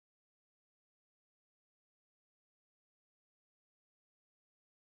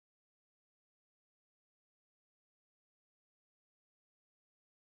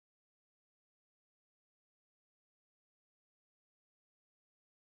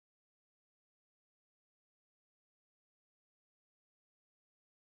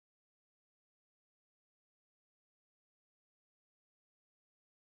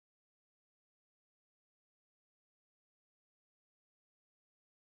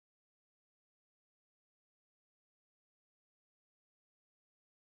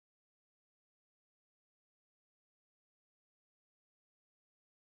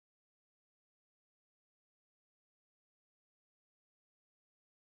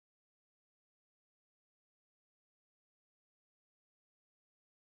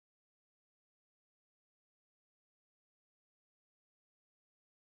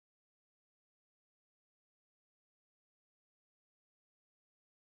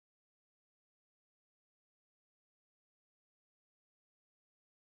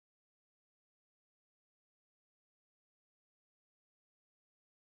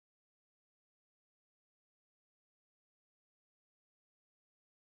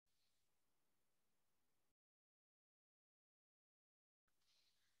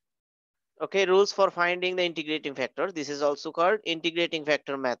Okay, rules for finding the integrating factor. This is also called integrating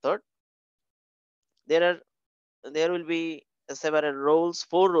factor method. There will be several rules,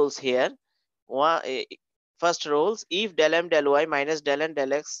 4 rules here. First rules: if del m del y minus del n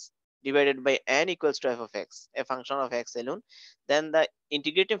del x divided by n equals to f of x, a function of x alone, then the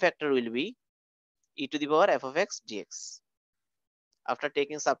integrating factor will be e to the power f of x dx. After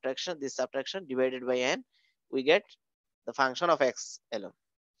taking subtraction, this subtraction divided by n, we get the function of x alone.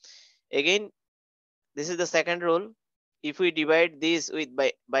 Again, this is the second rule. If we divide this with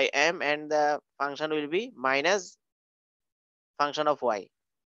by m, and the function will be minus function of y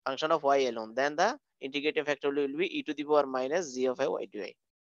alone, then the integrating factor will be e to the power minus z of y dy.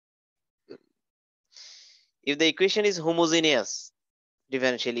 If the equation is homogeneous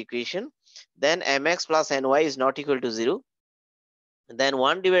differential equation, then mx plus ny is not equal to 0. Then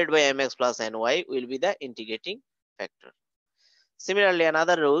 1 divided by mx plus ny will be the integrating factor. Similarly,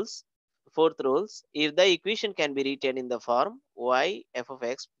 another rules, fourth rules: if the equation can be written in the form y f of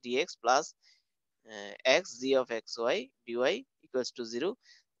x dx plus x z of xy dy equals to 0,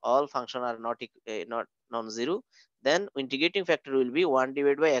 all function are not non-zero, then integrating factor will be 1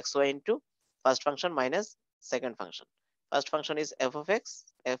 divided by xy into first function minus second function. First function is f of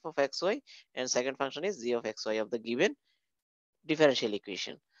xy, and second function is z of xy of the given differential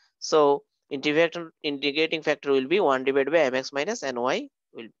equation. So integrating factor will be 1 divided by mx minus ny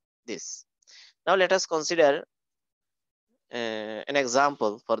will this. Now let us consider an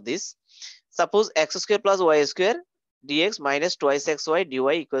example for this. Suppose x square plus y square dx minus twice xy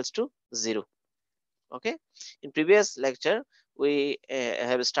dy equals to 0. Okay. In previous lecture, we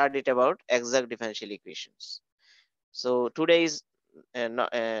have studied about exact differential equations. So today is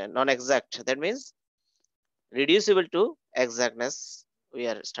non-exact. That means reducible to exactness we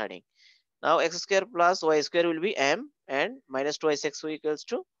are studying. Now x square plus y square will be m, and minus twice x equals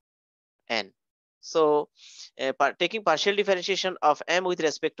to n. So taking partial differentiation of m with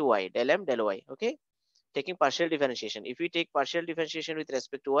respect to y, del m del y. Okay. Taking partial differentiation. If we take partial differentiation with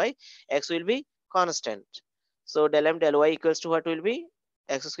respect to y, x will be constant. So del m del y equals to what will be?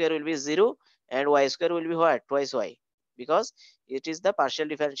 X square will be 0, and y square will be what? Twice y, because it is the partial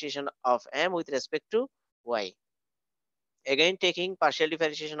differentiation of m with respect to y. Again, taking partial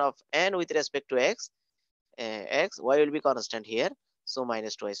differentiation of n with respect to x, y will be constant here. So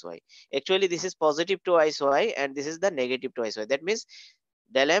minus twice y. Actually, this is positive twice y, and this is the negative twice y. That means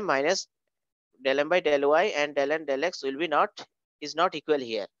del m minus del m by del y and del n del x will be not equal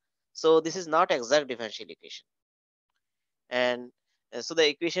here. So this is not exact differential equation, and so the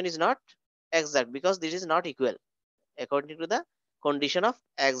equation is not exact because this is not equal according to the condition of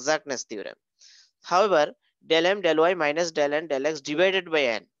exactness theorem. However, del m del y minus del n del x divided by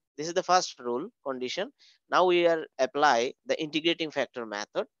n, this is the first rule condition. Now we are apply the integrating factor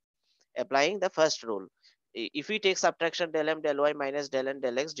method, applying the first rule. If we take subtraction del m del y minus del n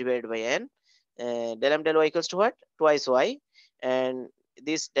del x divided by n, del m del y equals to what? Twice y, and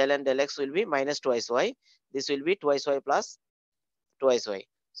this del n del x will be minus twice y. This will be twice y plus twice y.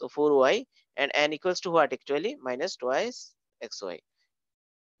 So 4y, and n equals to what actually? Minus twice xy.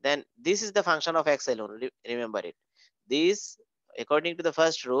 Then this is the function of x alone. Remember it. This, according to the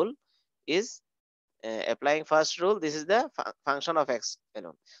first rule, is applying first rule. This is the function of x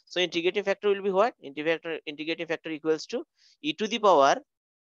alone. So integrating factor will be what? Integrating factor equals to e to the power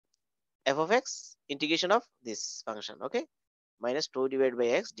f of x integration of this function. Okay, minus 2 divided by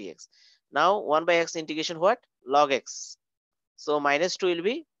x dx. Now 1 by x integration what? Log x. So minus 2 will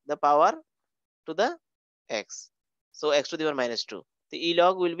be the power to the x. So x to the power minus 2. The e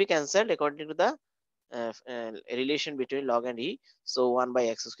log will be cancelled according to the relation between log and e. So 1 by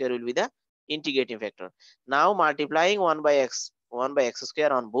x square will be the integrating factor. Now multiplying 1 by x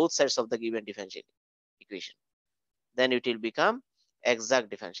square on both sides of the given differential equation, then it will become exact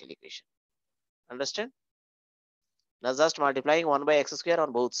differential equation. Understand? Now just multiplying 1 by x square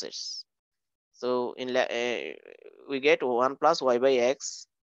on both sides. So we get 1 plus y by x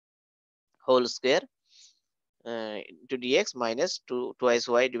whole square to dx minus 2 twice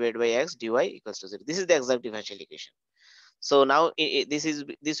y divided by x dy equals to 0. This is the exact differential equation. So now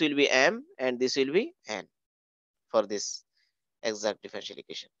this will be m, and this will be n for this exact differential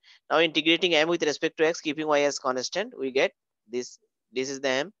equation. Now integrating m with respect to x, keeping y as constant, we get this. This is the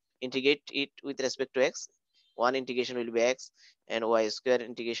m. Integrate it with respect to x. One integration will be x, and y square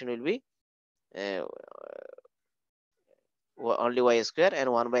integration will be uh, only y square,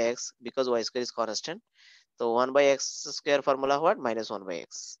 and 1 by x, because y square is constant. So 1 by x square formula what? Minus 1 by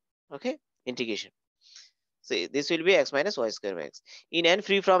x. Okay, integration. So this will be x minus y square by x. In n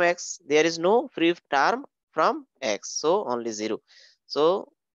free from x, there is no free term from x, so only 0. So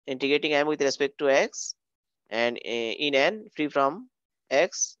integrating m with respect to x, and in n free from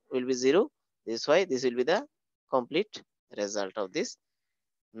x will be 0. This is why this will be the complete result of this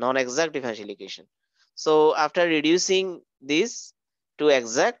non-exact differential equation. So after reducing this to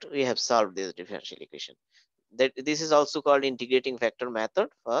exact, we have solved this differential equation. That this is also called integrating factor method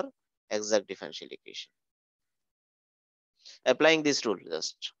for exact differential equation. Applying this rule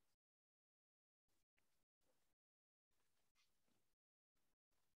just.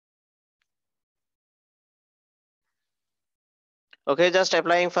 Okay, just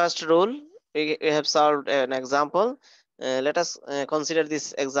applying first rule. We have solved an example. Let us consider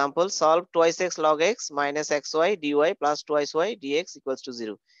this example. Solve twice x log x minus xy dy plus twice y dx equals to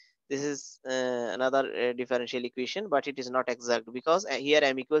 0. This is another differential equation, but it is not exact because here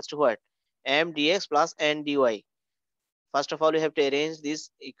m equals to what? M dx plus n dy. First of all, you have to arrange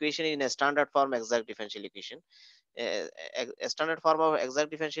this equation in a standard form exact differential equation. A standard form of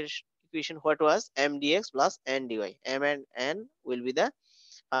exact differential equation what was? M dx plus n dy. M and n will be the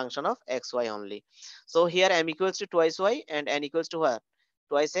function of xy only. So here m equals to twice y and n equals to what?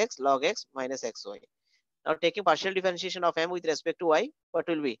 Twice x log x minus xy. Now taking partial differentiation of m with respect to y, what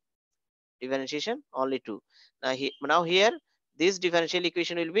will be? Differentiation only 2. Now here this differential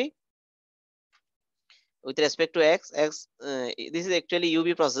equation will be with respect to x, this is actually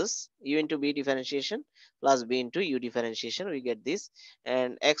UB process, u into b differentiation plus b into u differentiation, we get this,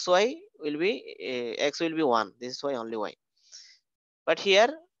 and xy will be x will be 1. This is why only y. But here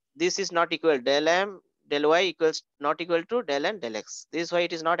this is not equal, del m del y equals not equal to del n del x. This is why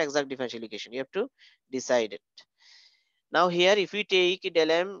it is not exact differential equation. You have to decide it. Now here if we take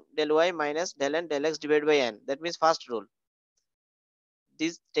del m del y minus del n del x divided by n, that means first rule.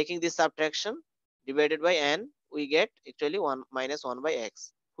 This taking this subtraction divided by n, we get actually 1 minus 1 by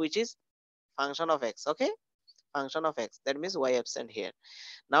x, which is function of x. Okay, function of x, that means y absent here.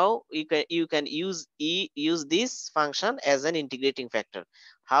 Now you can use this function as an integrating factor.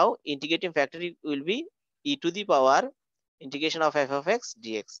 How? Integrating factor will be e to the power integration of f of x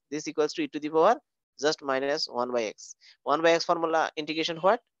dx. This equals to e to the power just minus 1 by x. 1 by x formula integration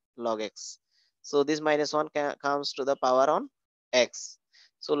what? Log x. So this minus 1 comes to the power on x.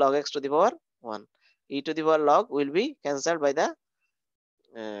 So log x to the power 1. E to the power log will be cancelled by the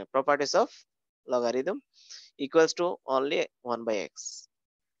properties of logarithm, equals to only 1 by x.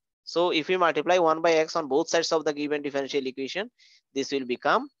 So if we multiply 1 by x on both sides of the given differential equation, this will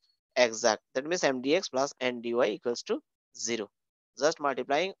become exact. That means m dx plus n dy equals to 0. Just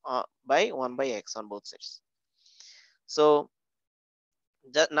multiplying by 1 by x on both sides. So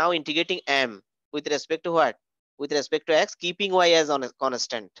now integrating m with respect to what? With respect to x, keeping y as on a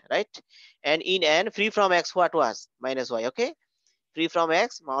constant, right? And in n, free from x, what was? Minus y, okay? Free from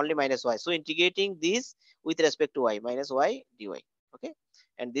x, only minus y. So integrating this with respect to y, minus y dy, okay?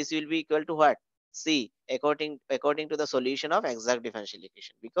 And this will be equal to what? C, according to the solution of exact differential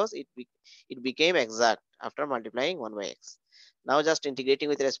equation, because it became exact after multiplying 1 by x. Now just integrating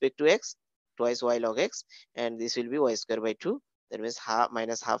with respect to x, twice y log x, and this will be y square by 2. That means half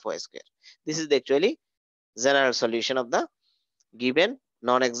minus half y square. This is the actually general solution of the given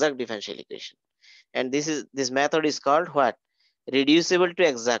non-exact differential equation. And this method is called what? Reducible to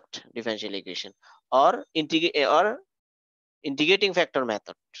exact differential equation, or integrating factor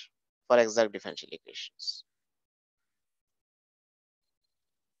method for exact differential equations.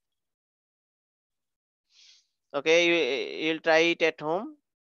 Okay, you'll try it at home,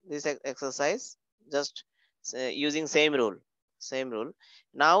 this exercise, just using same rule.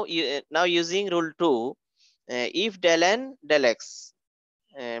 Now using rule 2, if del n del x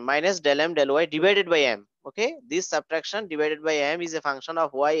minus del m del y divided by m, okay, this subtraction divided by m is a function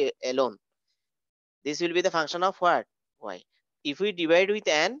of y alone. This will be the function of what? Y. If we divide with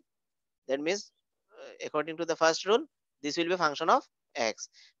n, that means according to the first rule, this will be a function of x.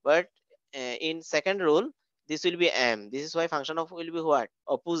 But in second rule, this will be m. This is why function of will be what?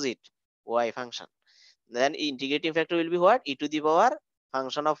 Opposite y function. Then integrating factor will be what? E to the power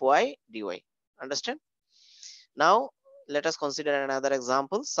function of y dy. Understand? Now let us consider another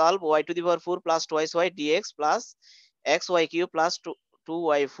example. Solve y to the power 4 plus twice y dx plus xy cube plus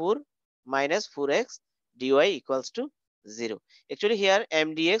 2y4 minus 4x dy equals to 0. Actually here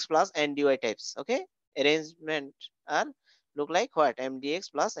m dx plus n dy types. Okay, arrangement are look like what? M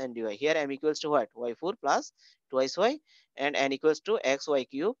dx plus n dy. Here m equals to what? Y4 plus twice y, and n equals to xy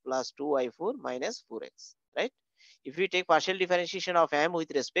cube plus 2y4 minus 4x. Right? If we take partial differentiation of m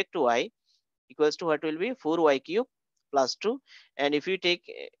with respect to y, equals to what will be 4y cube plus 2, and if you take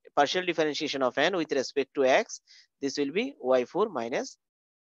partial differentiation of n with respect to x, this will be y4 minus,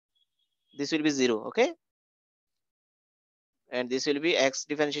 this will be 0. Okay, and this will be x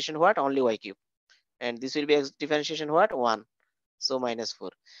differentiation what? Only y cube. And this will be x differentiation what? 1. So minus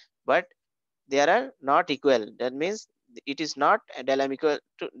 4. But they are not equal. That means it is not del m equal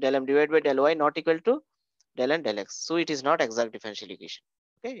to del m divided by del y not equal to del n del x. So it is not exact differential equation.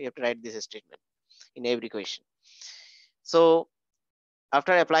 Okay, you have to write this statement in every question. So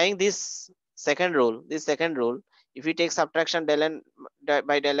after applying this second rule, if we take subtraction del n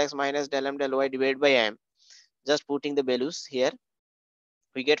by del x minus del m del y divided by m, just putting the values here,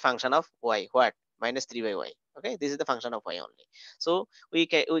 we get function of y what? Minus 3 by y. Okay, this is the function of y only. So we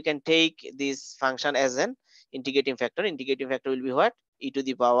can take this function as an integrating factor. Integrating factor will be what? E to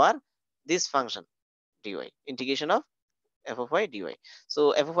the power this function dy, integration of f of y dy.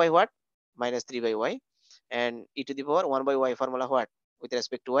 So f of y what? Minus 3 by y, and e to the power 1 by y formula what? With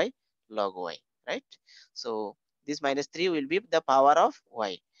respect to y, log y, right? So this minus 3 will be the power of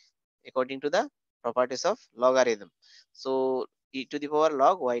y according to the properties of logarithm. So e to the power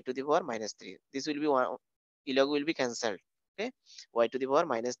log y to the power minus 3. This will be one, e log will be cancelled. Okay, y to the power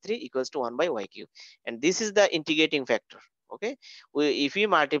minus 3 equals to 1 by y cube, and this is the integrating factor. Okay, if we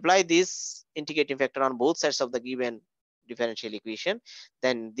multiply this integrating factor on both sides of the given differential equation,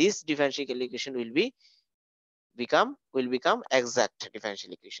 then this differential equation will become exact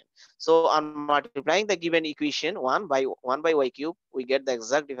differential equation. So on multiplying the given equation 1 by y cube, we get the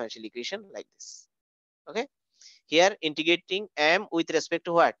exact differential equation like this. Okay, here integrating m with respect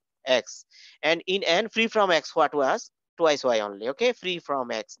to what? X, and in n free from x what was? Twice y only. Okay, free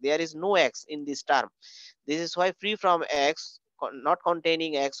from x, there is no x in this term. This is why free from x not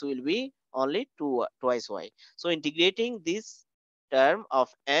containing x will be only twice y. So integrating this term of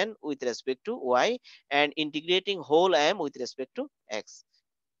n with respect to y and integrating whole m with respect to x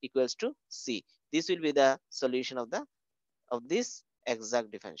equals to c. This will be the solution of this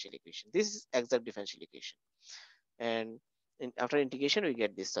exact differential equation. This is exact differential equation, and after integration we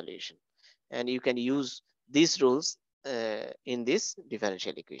get this solution, and you can use these rules in this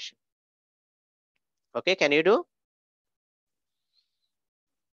differential equation. Okay, can you do?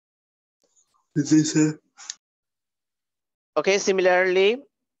 Yes, sir. Okay, similarly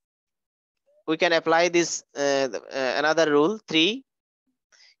we can apply this another rule 3.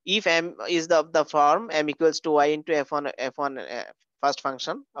 If m is the form m equals to y into f1 first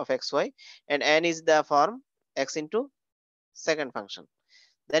function of xy, and n is the form x into second function,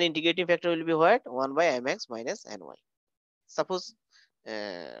 then integrating factor will be what? 1 by mx minus ny. Suppose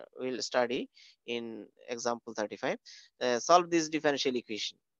we'll study in example 35. Solve this differential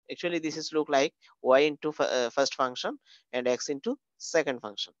equation. Actually this is look like y into first function and x into second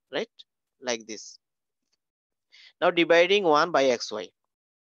function, right? Like this. Now dividing 1 by xy,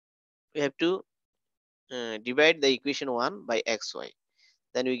 we have to divide the equation 1 by xy.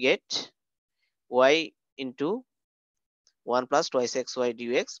 Then we get y into 1 plus twice xy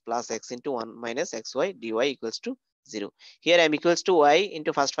dx plus x into 1 minus xy dy equals to 0. Here m equals to y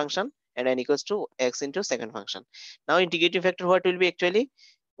into first function and n equals to x into second function. Now integrating factor what will be actually?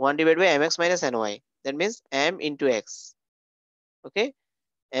 1 divided by mx minus ny. That means m into x. Okay,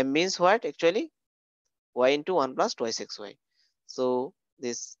 m means what actually? Y into 1 plus twice xy. So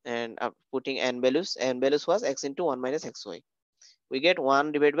this, and putting n values was x into 1 minus xy. We get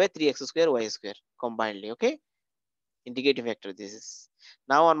 1 divided by 3x square y square combinedly. Okay, integrating factor this is.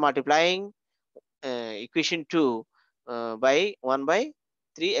 Now on multiplying equation 2 by 1 by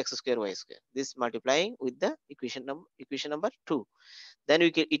 3x square y square, this multiplying with the equation number 2, then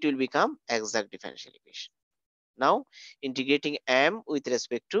it will become exact differential equation. Now integrating m with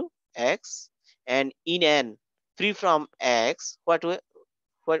respect to x, and in n free from x,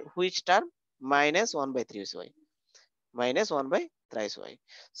 which term? Minus 1 by 3y, minus 1 by thrice y.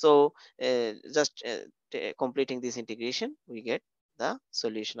 So just completing this integration, we get the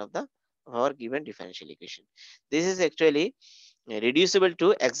solution of our given differential equation. This is actually reducible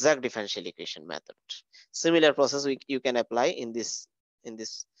to exact differential equation method. Similar process you can apply in this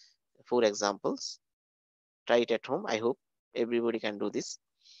 4 examples. Try it at home. I hope everybody can do this.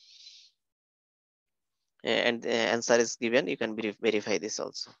 And the answer is given. You can verify this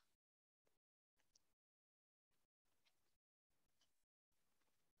also.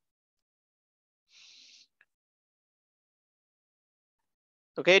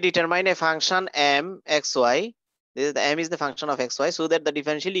 Okay, determine a function m xy. This is the m is the function of xy, so that the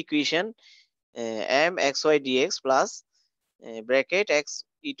differential equation m xy dx plus bracket x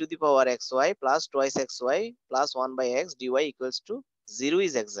e to the power xy plus twice xy plus 1 by x dy equals to 0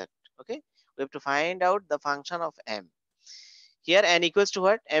 is exact. Okay, we have to find out the function of m. Here n equals to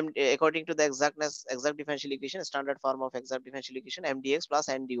what? M according to the exact differential equation, standard form of exact differential equation, m dx plus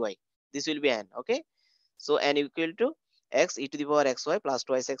n dy. This will be n. Okay, so n equal to x e to the power xy plus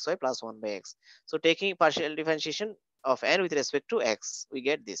twice xy plus 1 by x. So taking partial differentiation of n with respect to x, we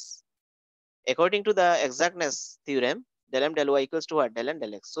get this. According to the exactness theorem, del m del y equals to what? Del n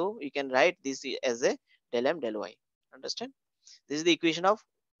del x. So you can write this as a del m del y. Understand? This is the equation of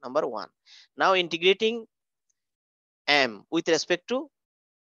number 1. Now integrating m with respect to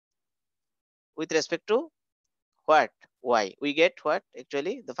what? Y. We get what?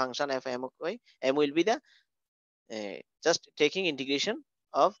 Actually, the function f m of y. M will be the just taking integration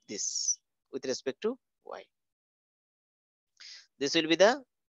of this with respect to y. This will be the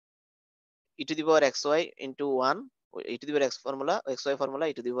e to the power xy into 1, e to the power x formula, xy formula,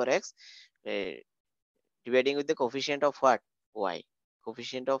 e to the power x, dividing with the coefficient of what? Y.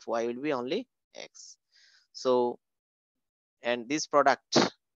 Coefficient of y will be only x. So, and this product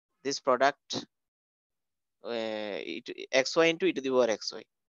xy into e to the power xy.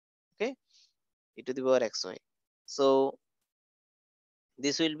 Okay, e to the power xy. So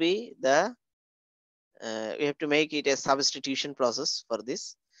this will be the we have to make it a substitution process. For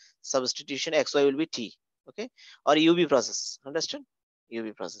this substitution, xy will be t, okay, or ub process. Understand?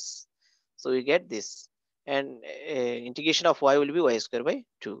 Ub process. So we get this, and integration of y will be y square by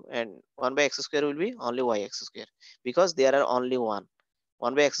 2, and 1 by x square will be only y x square, because there are only 1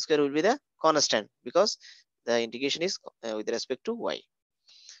 by x square will be the constant, because the integration is with respect to y.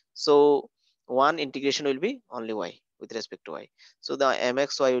 So one integration will be only y with respect to y. So the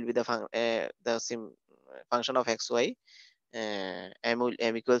mxy will be the function of xy.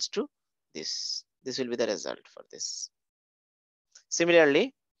 M equals to this. This will be the result for this.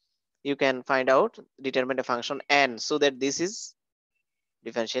 Similarly, you can find out, determine a function n, so that this is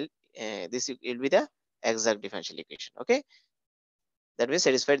differential. This will be the exact differential equation. Okay, that means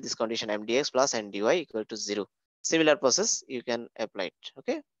satisfied this condition, m dx plus n dy equal to 0. Similar process you can apply it.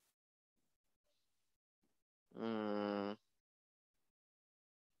 Okay.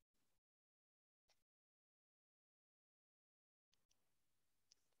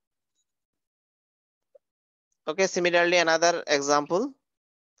 Okay, similarly another example.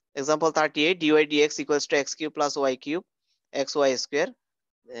 Example 38, dy dx equals to x cube plus y cube xy square.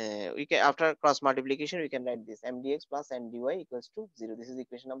 We can, after cross multiplication, we can write this, m dx plus n dy equals to 0. This is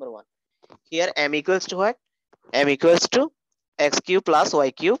equation number 1. Here m equals to what? M equals to x cube plus y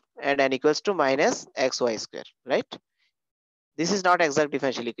cube, and n equals to minus xy square, right? This is not exact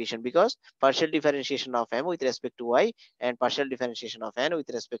differential equation, because partial differentiation of m with respect to y and partial differentiation of n with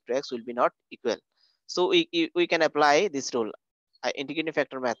respect to x will be not equal. So we can apply this rule, integrating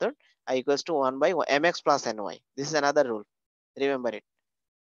factor method, I equals to 1 by mx plus ny. This is another rule. Remember it.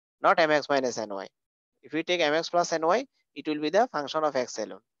 Not mx minus ny. If we take mx plus ny, it will be the function of x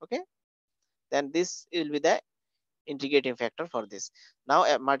alone. Okay. Then this will be the integrating factor for this. Now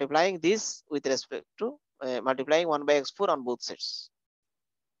multiplying this with respect to multiplying 1 by x4 on both sides.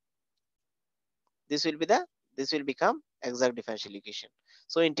 This will become exact differential equation.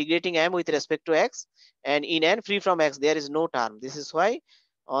 So integrating m with respect to x, and in n free from x there is no term. This is why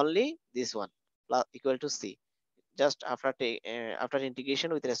only this one plus equal to c. Just after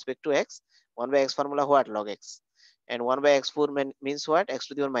integration with respect to x, 1 by x formula what? Log x, and 1 by x4 means what? X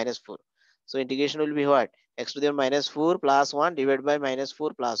to the power minus 4. So integration will be what? X to the power minus 4 plus 1 divided by minus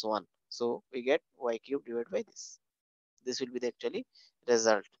 4 plus 1. So we get y cube divided by this. This will be the actually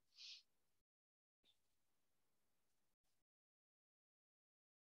result.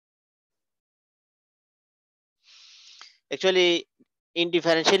 Actually, in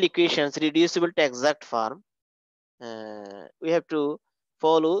differential equations reducible to exact form, we have to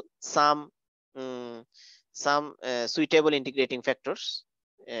follow some suitable integrating factors.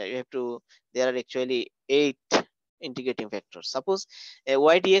 There are actually 8 integrating factors. Suppose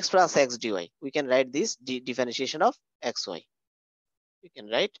y dx plus x dy, we can write this differentiation of xy. We can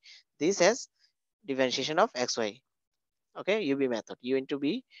write this as differentiation of xy. Okay, ub method, u into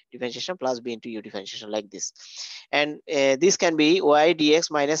b differentiation plus b into u differentiation, like this. And this can be y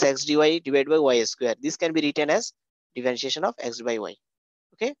dx minus x dy divided by y square. This can be written as differentiation of x by y.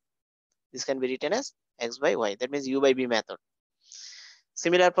 Okay, this can be written as x by y. That means u by b method.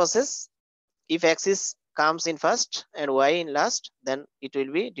 Similar process, if x is comes in first and y in last, then it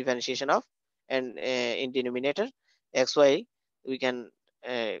will be differentiation of, and in denominator xy we can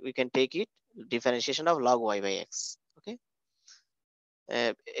take it differentiation of log y by x. Okay.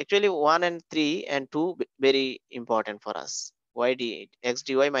 Actually 1 and 3 and 2 very important for us. X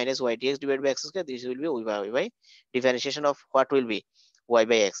dy minus y dx divided by x square, this will be y by differentiation of what will be y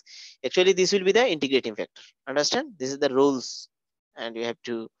by x. Actually this will be the integrating factor. Understand? This is the rules, and you have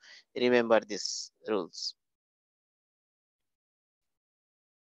to remember these rules.